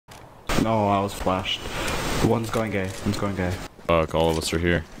No, I was flashed. One's going gay. One's going gay. Fuck, all of us are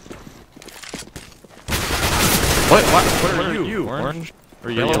here. What? Where are you? Orange?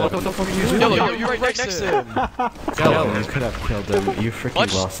 Or yellow? What the fuck are you doing? Yellow, you're right next to him. Yellow. You could have killed him. You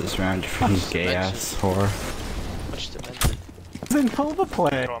freaking lost this round, you freaking gay ass whore. Much dimension. It's in hell of a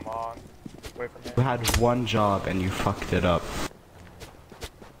play. Come on. Wait for me. You had one job and you fucked it up.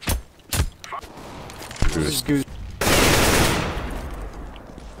 Excuse.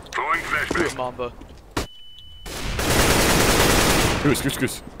 Do it, Mamba. Goose.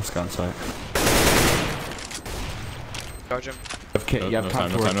 Let's go inside. Charge him. Okay, you have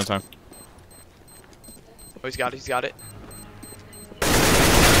time. No time. Oh, he's got it.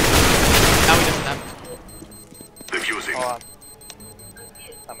 Now he doesn't have Defusing. Hold on.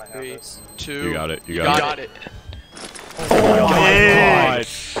 I might have 3, this. 2. You got it. You got it. Oh my god.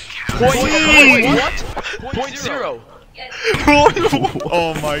 Point zero.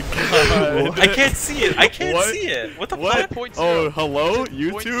 Oh my god. I can't see it. I can't What? see it. What the What? fuck? Point zero. Oh, hello? Point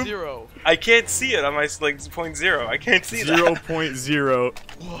YouTube? zero. I can't see it on my like 0.0. I can't see that. 0.0.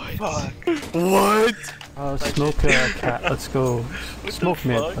 What? What? Smoke cat, let's go. Smoke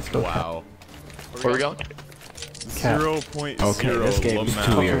mid, let's go. Wow. Where we going? Cat. 0.0. Okay, this game is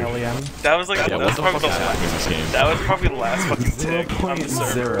too weird. That was like Yeah, that what was the probably fuck the is happening in this game? that was probably the last fucking tick on the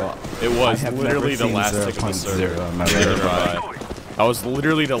server. 0.0. It was I have literally never the seen last tick of the server. 0.0 in my Neither life. have I. That was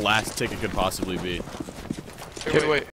literally the last tick it could possibly be. Wait.